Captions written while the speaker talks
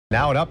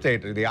Now an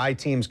update to the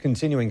I-Team's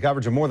continuing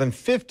coverage of more than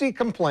 50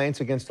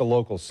 complaints against a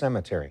local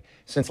cemetery.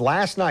 Since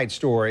last night's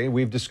story,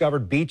 we've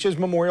discovered Beaches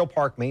Memorial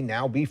Park may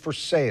now be for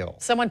sale.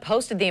 Someone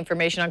posted the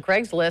information on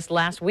Craigslist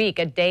last week,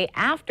 a day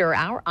after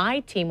our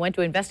I-Team went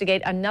to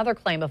investigate another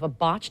claim of a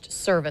botched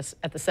service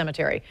at the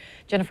cemetery.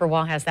 Jennifer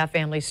Wah has that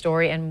family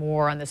story and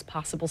more on this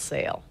possible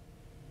sale.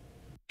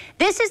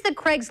 This is the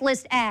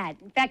Craigslist ad.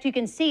 In fact, you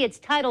can see it's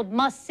titled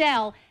Must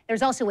Sell.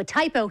 There's also a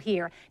typo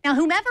here. Now,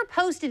 whomever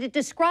posted it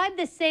described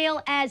the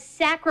sale as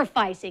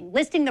sacrificing,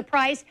 listing the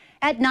price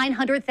at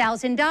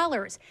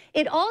 $900,000.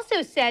 It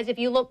also says, if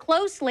you look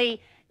closely,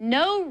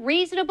 no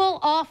reasonable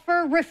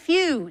offer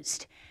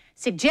refused,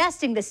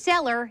 suggesting the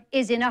seller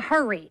is in a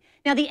hurry.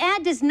 Now, the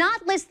ad does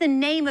not list the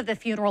name of the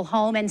funeral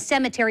home and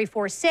cemetery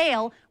for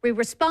sale. We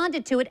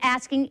responded to it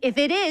asking if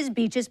it is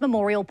Beaches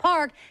Memorial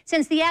Park,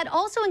 since the ad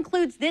also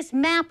includes this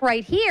map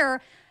right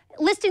here,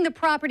 listing the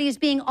property as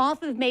being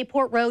off of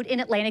Mayport Road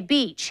in Atlantic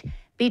Beach.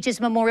 Beaches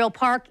Memorial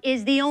Park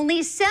is the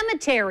only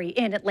cemetery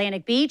in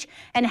Atlantic Beach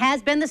and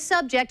has been the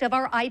subject of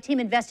our I-Team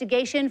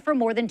investigation for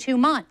more than 2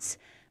 months.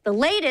 The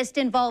latest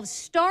involves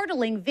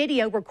startling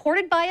video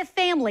recorded by a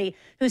family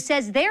who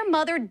says their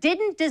mother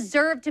didn't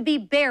deserve to be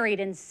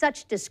buried in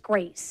such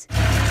disgrace.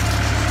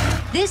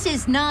 This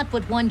is not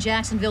what one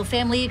Jacksonville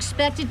family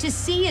expected to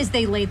see as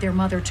they laid their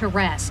mother to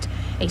rest.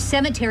 A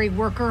cemetery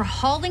worker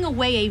hauling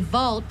away a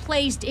vault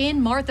placed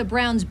in Martha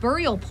Brown's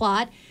burial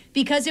plot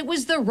because it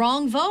was the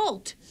wrong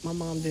vault. My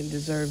mom didn't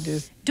deserve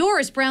this.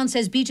 Doris Brown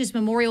says Beaches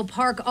Memorial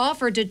Park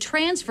offered to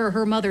transfer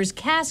her mother's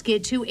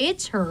casket to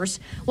its hearse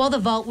while the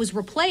vault was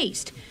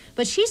replaced.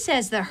 But she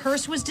says the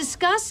hearse was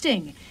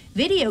disgusting.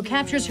 Video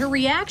captures her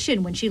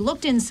reaction when she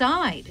looked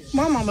inside.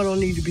 My mama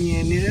don't need to be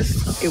in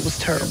this. It was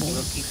terrible.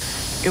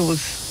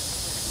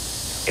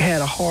 It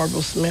had a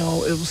horrible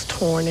smell. It was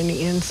torn in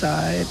the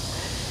inside.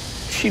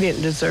 She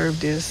didn't deserve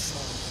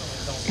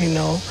this. You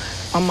know,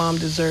 my mom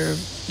deserved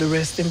the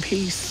rest in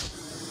peace.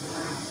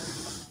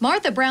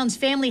 Martha Brown's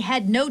family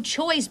had no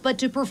choice but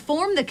to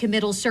perform the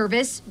committal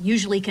service,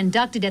 usually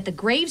conducted at the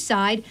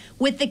graveside,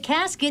 with the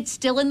casket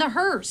still in the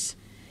hearse.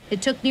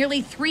 It took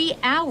nearly 3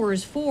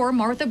 hours for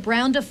Martha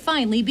Brown to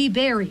finally be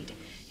buried.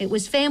 It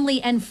was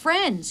family and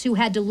friends who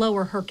had to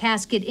lower her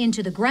casket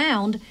into the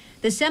ground.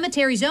 The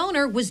cemetery's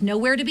owner was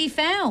nowhere to be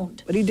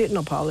found. But he didn't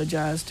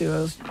apologize to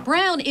us.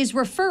 Brown is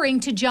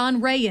referring to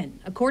John Rayan.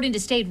 According to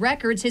state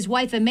records, his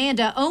wife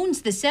Amanda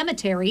owns the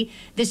cemetery.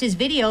 This is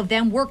video of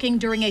them working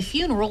during a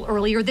funeral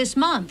earlier this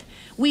month.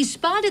 We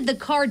spotted the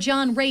car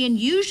John Rayan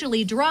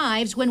usually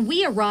drives when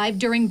we arrived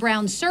during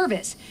Brown's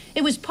service.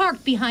 It was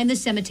parked behind the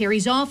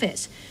cemetery's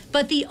office.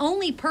 But the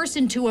only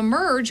person to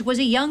emerge was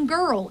a young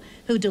girl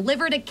who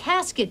delivered a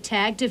casket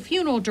tag to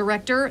funeral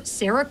director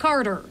Sarah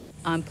Carter.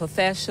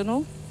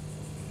 Unprofessional,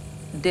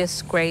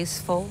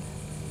 disgraceful,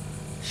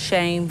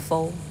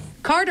 shameful.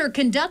 Carter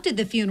conducted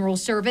the funeral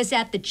service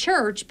at the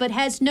church, but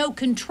has no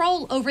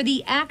control over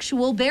the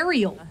actual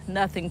burial.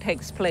 Nothing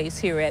takes place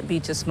here at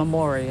Beaches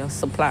Memorial.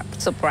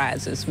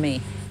 Surprises me.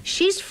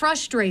 She's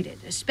frustrated,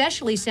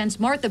 especially since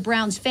Martha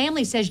Brown's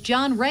family says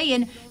John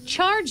Rayan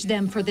charged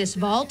them for this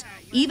vault,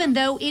 even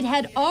though it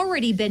had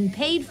already been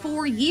paid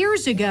for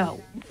years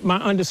ago. My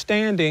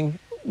understanding,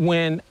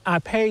 when I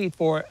paid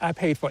for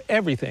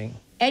everything.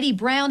 Eddie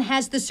Brown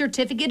has the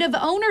certificate of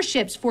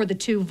ownerships for the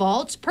 2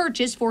 vaults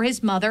purchased for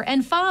his mother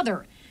and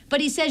father. But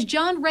he says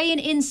John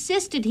Rayan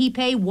insisted he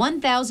pay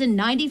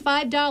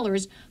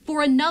 $1,095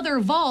 for another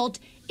vault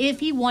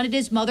if he wanted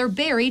his mother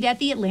buried at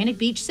the Atlantic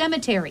Beach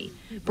Cemetery.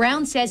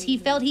 Brown says he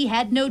felt he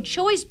had no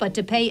choice but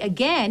to pay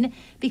again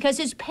because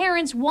his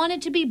parents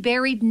wanted to be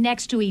buried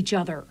next to each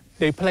other.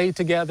 They played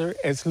together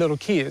as little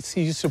kids.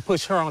 He used to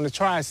push her on the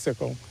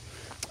tricycle.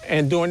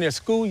 And during their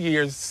school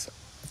years,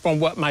 from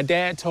what my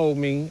dad told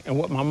me and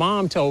what my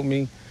mom told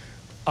me,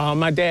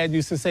 my dad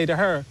used to say to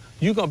her,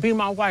 "You're going to be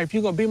my wife,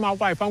 you're going to be my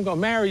wife, I'm going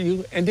to marry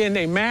you." And then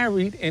they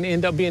married and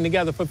ended up being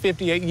together for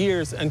 58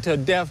 years until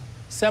death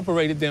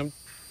separated them.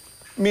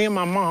 Me and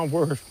my mom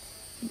were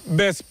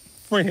best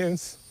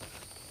friends.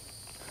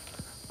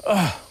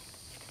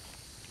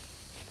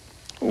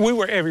 We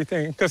were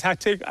everything because I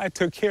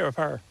took care of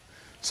her.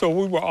 So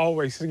we were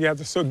always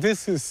together. So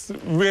this is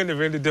really,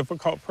 really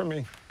difficult for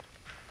me.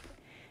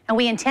 And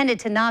we intended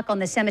to knock on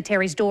the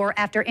cemetery's door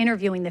after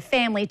interviewing the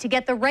family to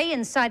get the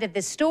Rayan side of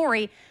this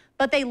story,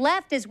 but they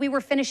left as we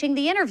were finishing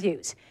the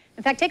interviews.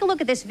 In fact, take a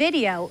look at this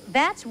video.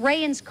 That's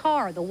Rayan's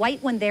car, the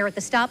white one there at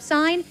the stop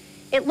sign.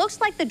 It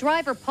looks like the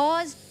driver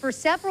paused for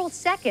several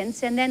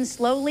seconds and then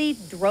slowly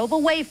drove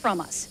away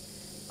from us.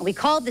 We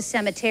called the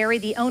cemetery.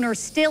 The owner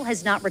still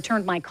has not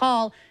returned my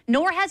call,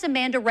 nor has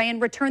Amanda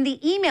Rayan returned the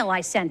email I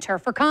sent her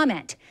for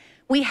comment.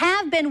 We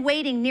have been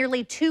waiting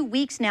nearly 2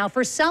 weeks now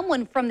for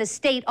someone from the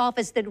state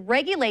office that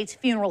regulates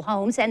funeral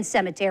homes and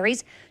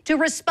cemeteries to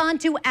respond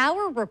to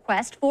our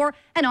request for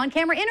an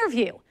on-camera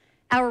interview.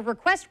 Our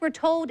request, we're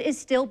told, is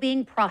still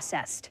being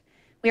processed.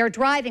 We are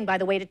driving, by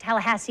the way, to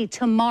Tallahassee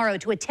tomorrow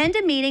to attend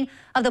a meeting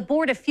of the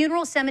Board of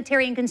Funeral,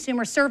 Cemetery, and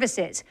Consumer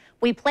Services.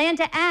 We plan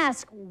to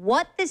ask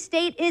what the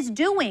state is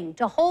doing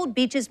to hold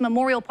Beaches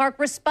Memorial Park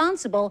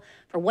responsible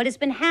for what has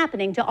been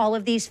happening to all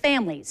of these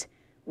families.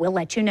 We'll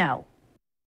let you know.